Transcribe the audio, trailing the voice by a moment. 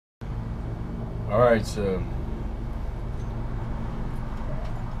Alright, so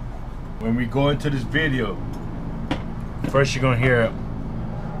when we go into this video, first you're gonna hear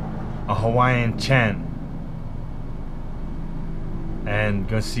a Hawaiian chant and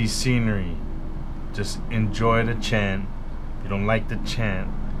gonna see scenery. Just enjoy the chant. If you don't like the chant,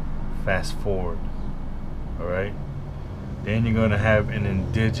 fast forward. Alright? Then you're gonna have an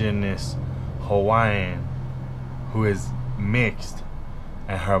indigenous Hawaiian who is mixed,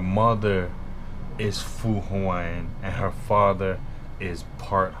 and her mother is full Hawaiian and her father is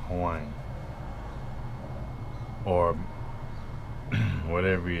part Hawaiian, or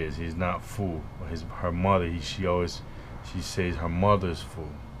whatever he is. He's not full. Her mother, she says her mother's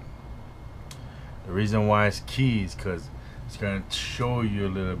full. The reason why it's key is because it's going to show you a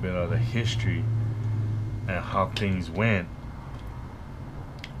little bit of the history and how things went,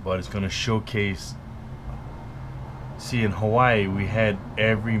 but it's going to showcase. See, in Hawaii we had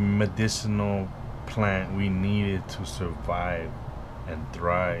every medicinal plant we needed to survive and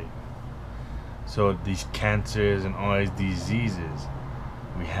thrive. So these cancers and all these diseases,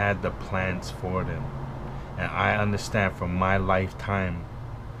 we had the plants for them. And I understand from my lifetime,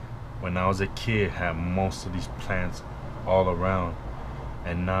 when I was a kid, had most of these plants all around,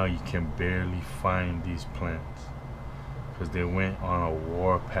 and now you can barely find these plants because they went on a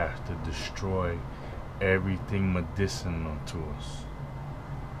war path to destroy everything medicinal to us.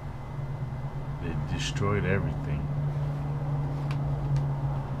 They destroyed everything.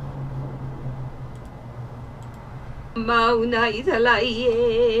 Mauna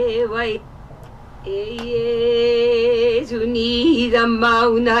italaie wai junida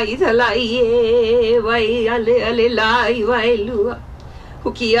mauna italaie wai ale lai wai lua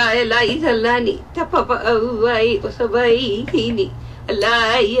hukia e lai italani tapapa au wai osawai hini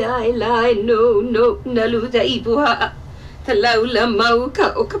lai no naluta ipuha talaula mau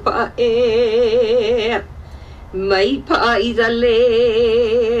ka o kapa e mai pa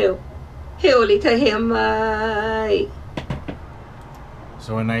itale he olita he mai.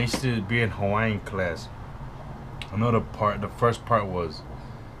 So when I used to be in Hawaiian class, another part, the first part was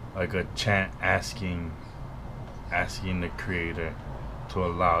like a chant asking the Creator to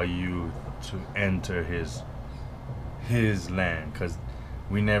allow you to enter his land, because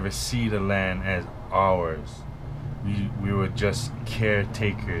we never see the land as ours. We were just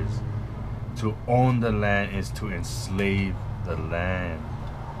caretakers. To own the land is to enslave the land.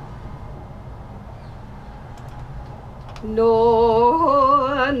 No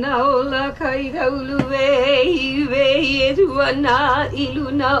naola kai kaulu we tuana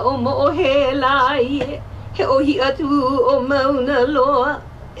iluna o mo he lai he ohi atu o mauna loa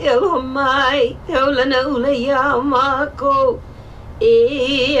elo mai teola na ula ya mako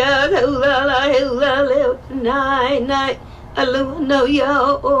e a teola la heula leo nai alu no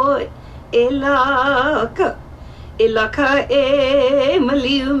ya oi elaka e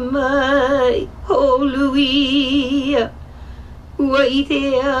maliu mai holuia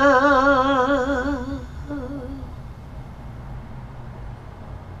waitea.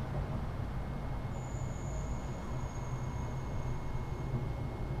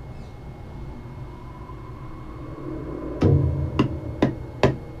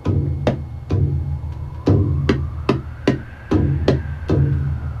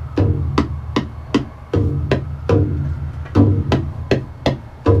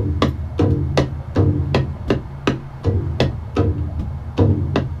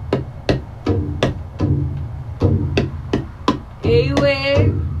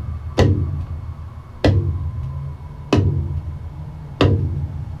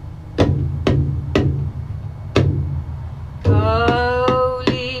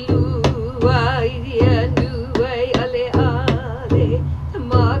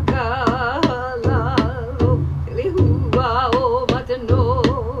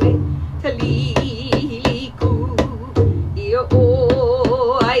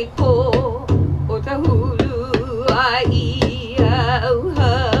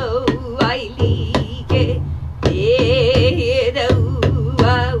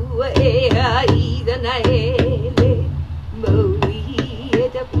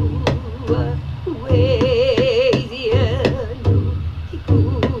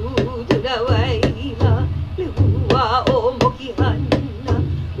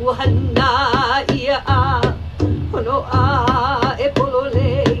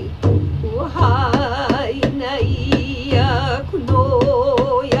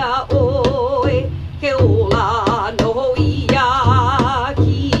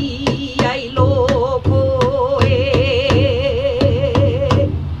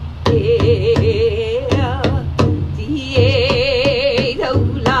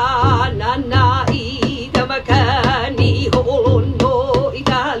 Na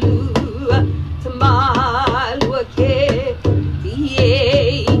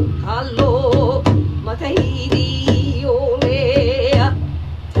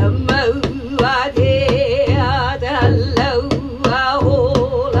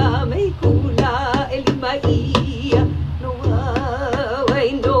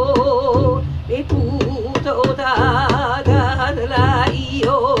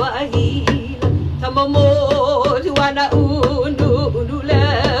o ahila Tamamo tuana unu unule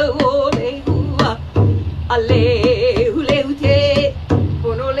ole hua Ale hule ute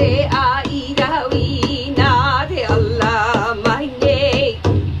Ponole a ida wina te alla maine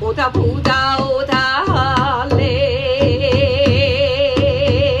Ota puta ota hale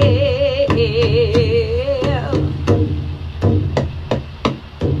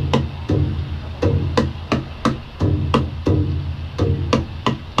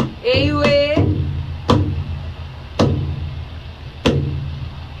Ewe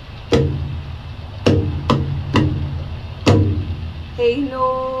Hey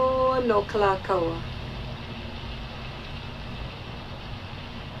no kalakaua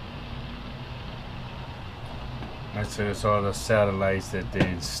I said it's all the satellites that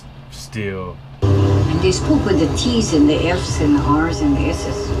they steal. And they spoke with the T's and the F's and the R's and the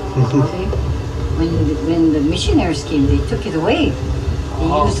S's. Okay? When the missionaries came, they took it away. They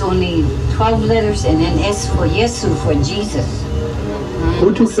used only 12 letters and an S for Yesu, for Jesus.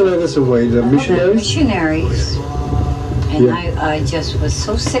 Who took the letters away? The The missionaries? missionaries. And Yeah. I just was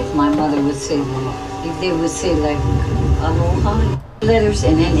so sick, my mother would say, if they would say like, aloha, letters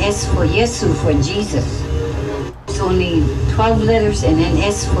and an S for Yesu, for Jesus. It's only 12 letters and an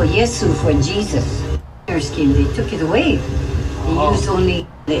S for Yesu, for Jesus. Missionaries came, they took it away. They used only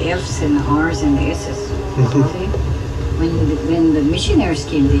the F's and the R's and the S's. Okay? When the missionaries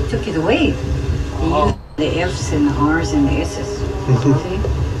came, they took it away. They used the F's and the R's and the S's. Okay?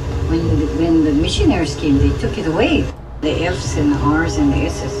 When the missionaries came, they took it away. The F's and the R's and the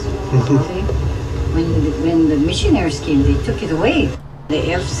S's. Okay? When the missionaries came, they took it away. The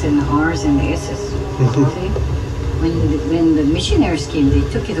F's and the R's and the S's. Okay? When the missionaries came, they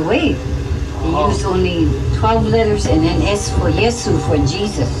took it away. They used only 12 letters and an S for Yesu, for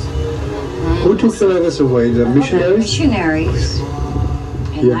Jesus. Who took the letters away? The missionaries? Missionaries.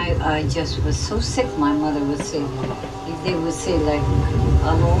 And Yeah. I just was so sick, my mother would say, if they would say like,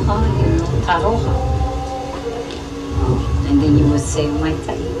 aloha, you know, taroha. And then you would say, mai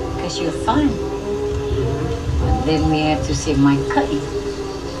tai, because you're fine. But then we had to say, mai kai.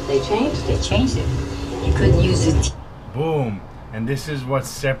 They changed it. You couldn't use the T. Boom. And this is what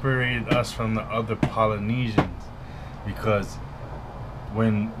separated us from the other Polynesians, because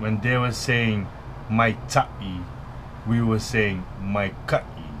when they were saying mai ta'i, we were saying mai ka'i,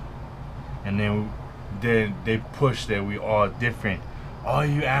 and then they pushed that we all different. All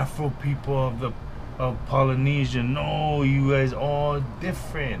you Afro people of Polynesia, no, you guys all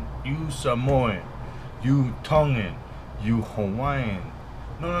different. You Samoan, you Tongan, you Hawaiian.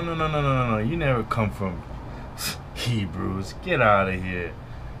 No. You never come from Hebrews. Get out of here.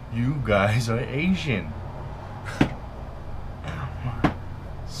 You guys are Asian.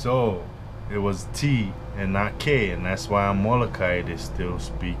 So it was T and not K, and that's why on Molokai they still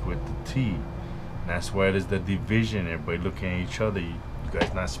speak with the T. And that's why there's the division. Everybody looking at each other. You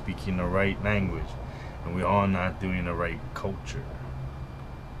guys not speaking the right language, and we all not doing the right culture.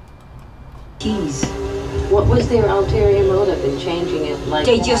 T's. What was their ulterior motive in changing it like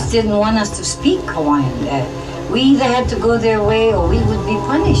They that? just didn't want us to speak Hawaiian. We either had to go their way or we would be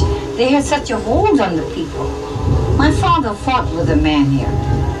punished. They had such a hold on the people. My father fought with a man here.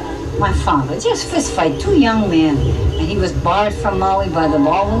 My father, just fist fight, two young men. And he was barred from Maui by the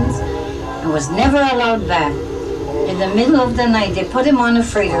Baldwins and was never allowed back. In the middle of the night, they put him on a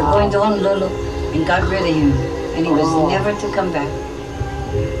freighter going to Honolulu and got rid of him. And he was never to come back.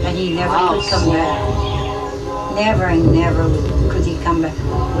 And he never could come back. Never and never could he come back.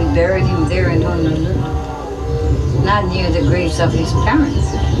 We buried him there in Honolulu. Not near the graves of his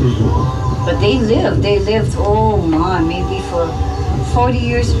parents. But they lived, oh my, maybe for 40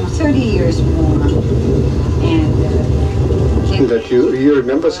 years, 30 years more. And That you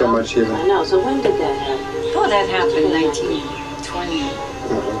remember so much I even. know, so when did that happen? oh, that happened in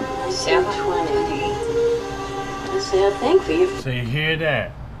 1927, 28. I said, thank you. So you hear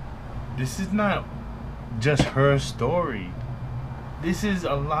that? This is not just her story. This is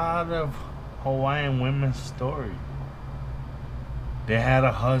a lot of Hawaiian women's story. They had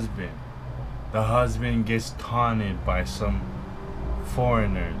a husband. The husband gets taunted by some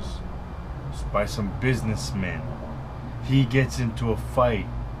foreigners, by some businessmen. He gets into a fight.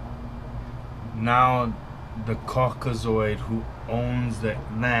 Now the Caucasoid who owns the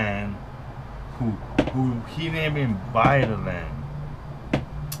land, who he didn't even buy the land.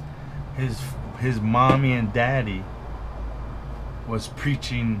 His mommy and daddy was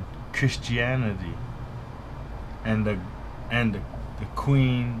preaching Christianity, and the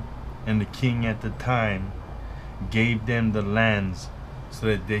queen and the king at the time gave them the lands so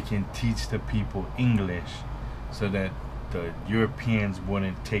that they can teach the people English, so that the Europeans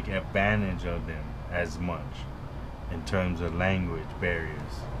wouldn't take advantage of them as much in terms of language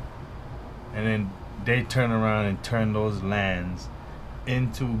barriers. And then they turn around and turn those lands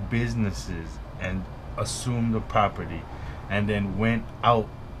into businesses and assume the property, and then went out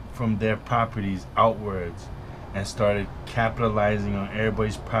from their properties outwards and started capitalizing on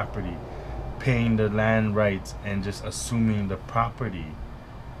everybody's property, paying the land rights and just assuming the property.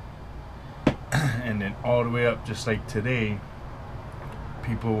 And then all the way up, just like today,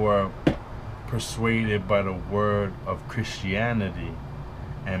 people were persuaded by the word of Christianity,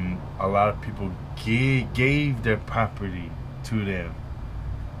 and a lot of people gave their property to them.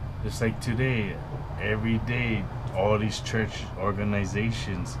 Just like today, every day, all these church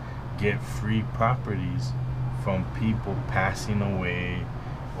organizations get free properties from people passing away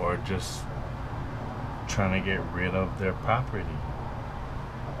or just trying to get rid of their property.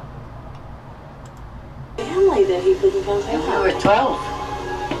 Family that he couldn't come And back. we were 12.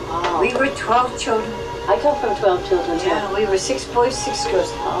 Oh. We were 12 children. I come from 12 children. Yeah, we were 6 boys, 6 girls.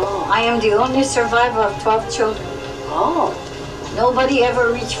 Oh. I am the only survivor of 12 children. Oh. Nobody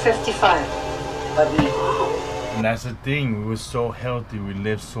ever reached 55 but me. And that's the thing, we were so healthy, we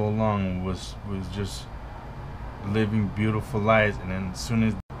lived so long, was just living beautiful lives. And then as soon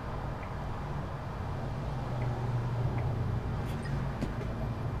as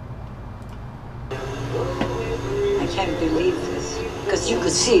I can't believe this. Because you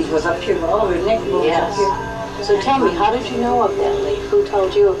could see it was up here, all her neck moved Yes. up here. So tell me, how did you know of that lake? Who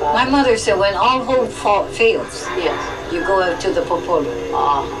told you about My it? mother said when all hope fails, Yes. you go out to the popolo.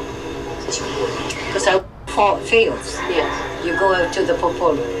 Ah. Because our fails, Yes. you go out to the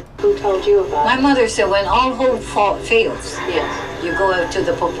popolo. Who told you about My it? mother said when all hope fails, Yes. you go out to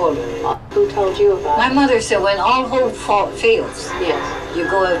the popolo. Ah. Who told you about My it? mother said when all hope fails, Yes. you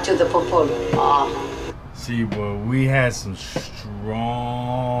go out to the popolo. Ah. see, but we had some strong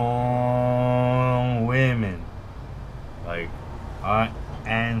women, like our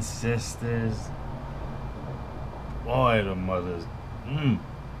ancestors. Boy, the mothers,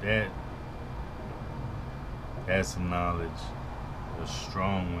 that had some knowledge. They're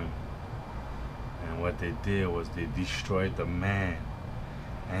strong women, and what they did was they destroyed the man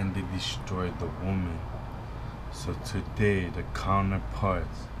and they destroyed the woman. So today, the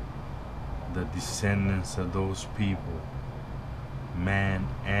counterparts, the descendants of those people, man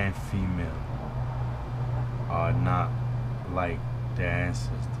and female, are not like their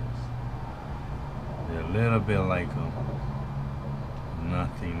ancestors. They're a little bit like them,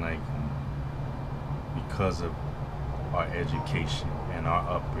 nothing like them, because of our education and our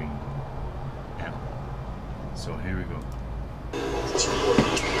upbringing. Yeah. So here we go.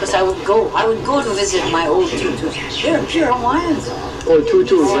 Because I would go to visit my old tutors. They're pure Hawaiians. Oh,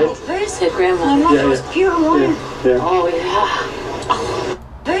 tutus, right? Very Said Grandma. My mother Yeah, was yeah. pure Hawaiian. Yeah. Oh, yeah.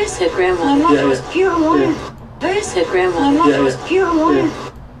 Very Said My Grandma. mother Yeah, was yeah. pure Hawaiian. Yeah. Very Said My Grandma. mother Yeah, was yeah. pure Hawaiian. Yeah.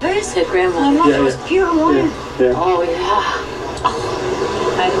 Very Said My Grandma. mother Yeah, was yeah. pure Hawaiian. Yeah. Oh, yeah.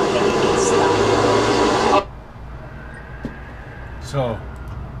 I don't think it can stop. So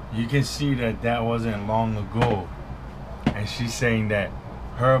you can see that that wasn't long ago, and she's saying that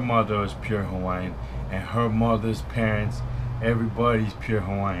her mother was pure Hawaiian and her mother's parents, everybody's pure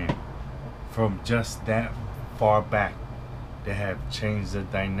Hawaiian. From just that far back, they have changed the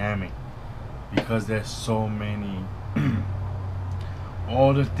dynamic because there's so many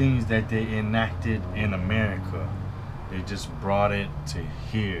all the things that they enacted in America, they just brought it to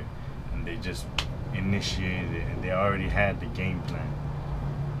here, and they just initiated it, and they already had the game plan.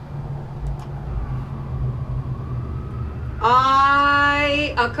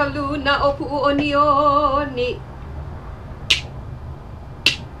 Ai akaluna o pu'onioni.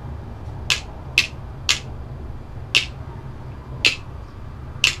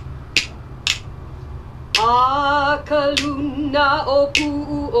 Akaluna o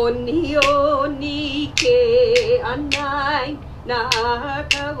pu'onioni ke anai na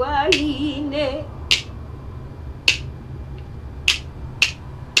kawaine.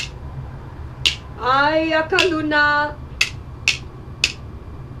 Ai akaluna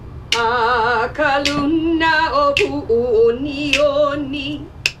akaluna o pu'onioni.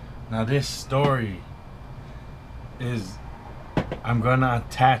 Now this story is, I'm gonna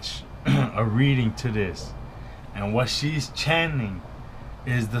attach a reading to this, and what she's chanting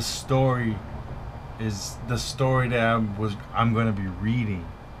is the story that I'm gonna be reading.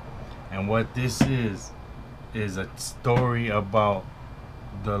 And what this is a story about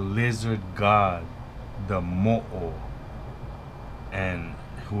the lizard god, the Mo'o, and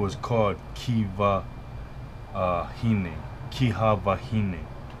who was called Kihavahine.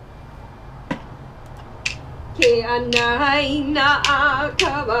 Ke anai na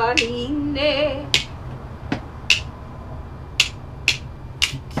akawahine.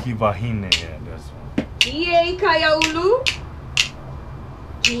 Kivahine, yeah, that's one. Kie kaiaulu.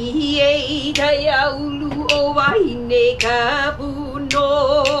 Kie kaiaulu o wahine ka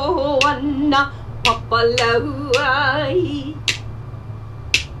puno ana papalauai.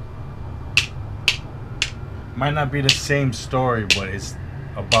 Might not be the same story, but it's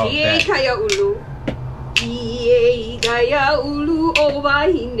about Kie that. kaiaulu. Kie kaiaulu o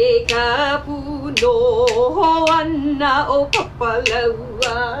wahine ka puno ana o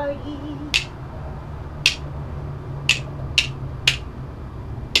papalauai.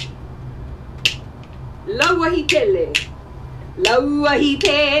 Lauahi pele. Lauahi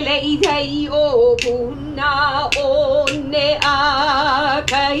pele I tei o puna o ne a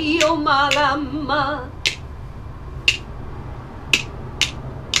kai o malama.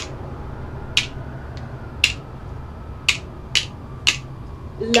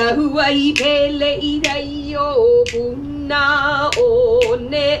 Lauahi pele I tei o puna o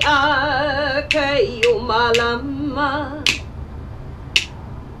ne a kai o malama.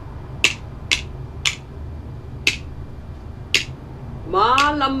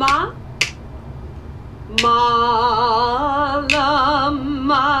 Malama, malama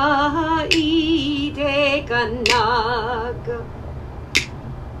I te kanaka.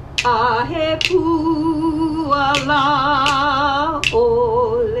 Ahe puala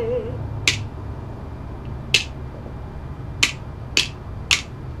ole.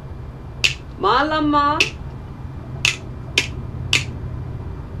 Malama,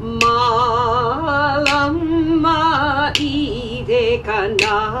 malama I te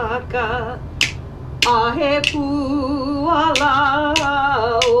kanaka. Ahe puala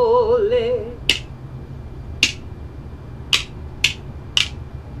ole.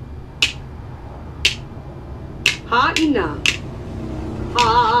 Haina.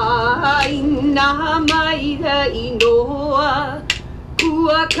 Haina maida inoa.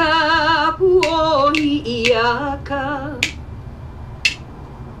 Kua kapu o iaka.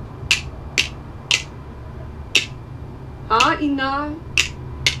 Haina.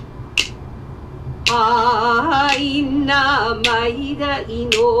 Haina maida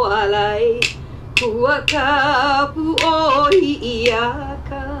inoa lai. Kua kapu o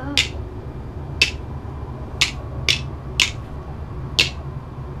iaka.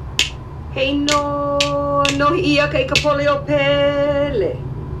 Hei no ia kai ka pole o pele.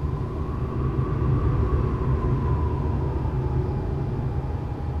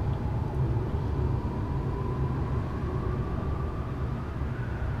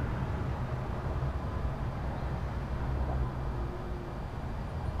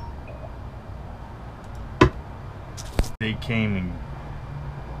 They came and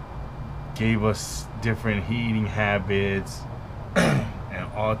gave us different eating habits and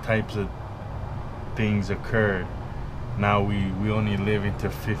all types of things occurred. Now we only live into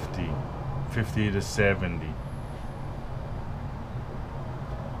 50 to 70.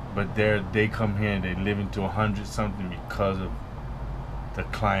 But they come here and they live into 100 something because of the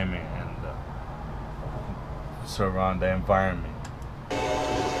climate and the environment.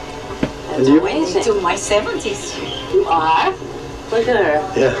 That's amazing. To my 70s. You are? Look at her.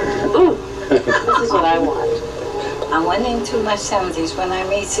 Yeah. Ooh, this is what I want. I went into my 70s. When I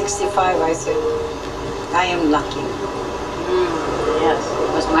made 65, I said, I am lucky. Yes.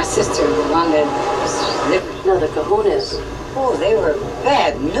 It was my sister, the one that was living. No, the kahunas. Oh, they were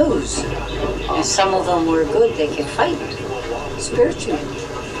bad news. And some of them were good. They could fight spiritually.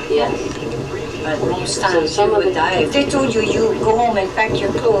 Yes. But most times some you of would the- die. If they told you go home and pack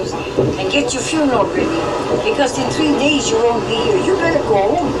your clothes and get your funeral ready, because in 3 days you won't be here, you better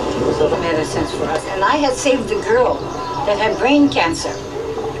go home. So the medicines for us. And I had saved a girl that had brain cancer,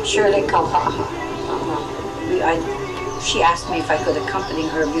 Shirley Kauhaha. She asked me if I could accompany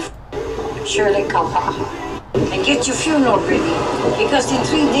her before. Shirley Kauhaha. And get your funeral ready, because in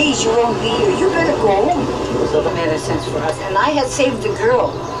 3 days you won't be here, you better go home. So the medicines for us. And I had saved a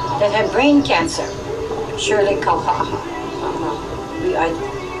girl that had brain cancer, Shirley Kauhaha.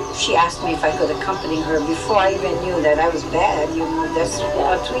 She asked me if I could accompany her before I even knew that I was bad. You know, that's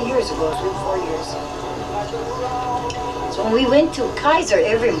 3 years ago, 4 years. So when we went to Kaiser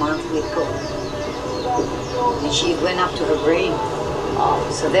every month, we'd go. And she went up to her brain.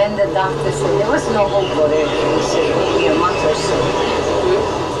 So then the doctor said there was no hope for her. He said maybe a month or so.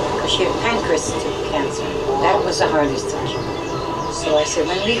 Because she had pancreas cancer. That was the hardest to cure. So I said,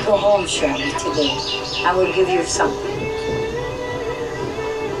 when we go home, Shirley, today, I will give you something.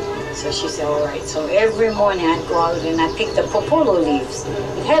 So she said, all right. So every morning I'd go out and I'd pick the popolo leaves.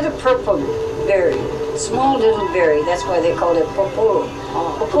 It had a purple berry, Small little berry, that's why they call it popolo.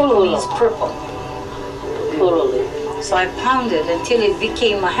 Popolo means purple. Popolo leaf. So I pounded until it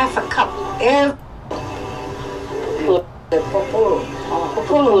became a half a cup. Popolo.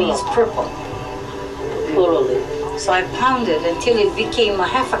 Popolo means purple. Popolo leaf. So I pounded until it became a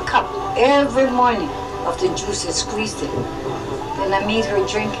half a cup every morning of the juice and squeezed it. Then I made her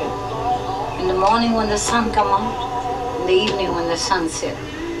drink it. In the morning when the sun come out, in the evening when the sun set.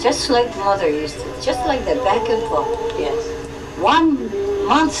 Just like mother used to, just like that, back and forth. Yes. 1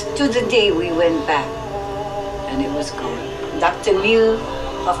 month to the day we went back, and it was gone. Dr. Mill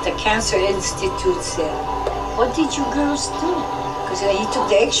of the Cancer Institute said, "What did you girls do?" Because he took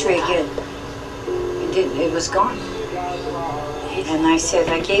the x-ray again. It was gone. And I said,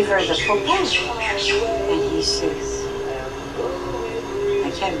 I gave her the full patch. And he says,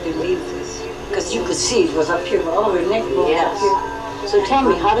 I can't believe this. Because you could see it was up here, all her neck bone Yes. up here. So tell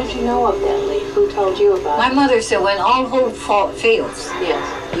me, how did you know of that leaf? Who told you about My it? mother said, when all hope fails, Yes.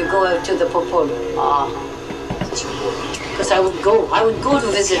 you go out to the popolo. Because I would go to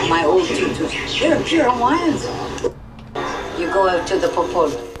visit my old tutors. They're pure Hawaiians. You go out to the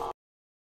popolo.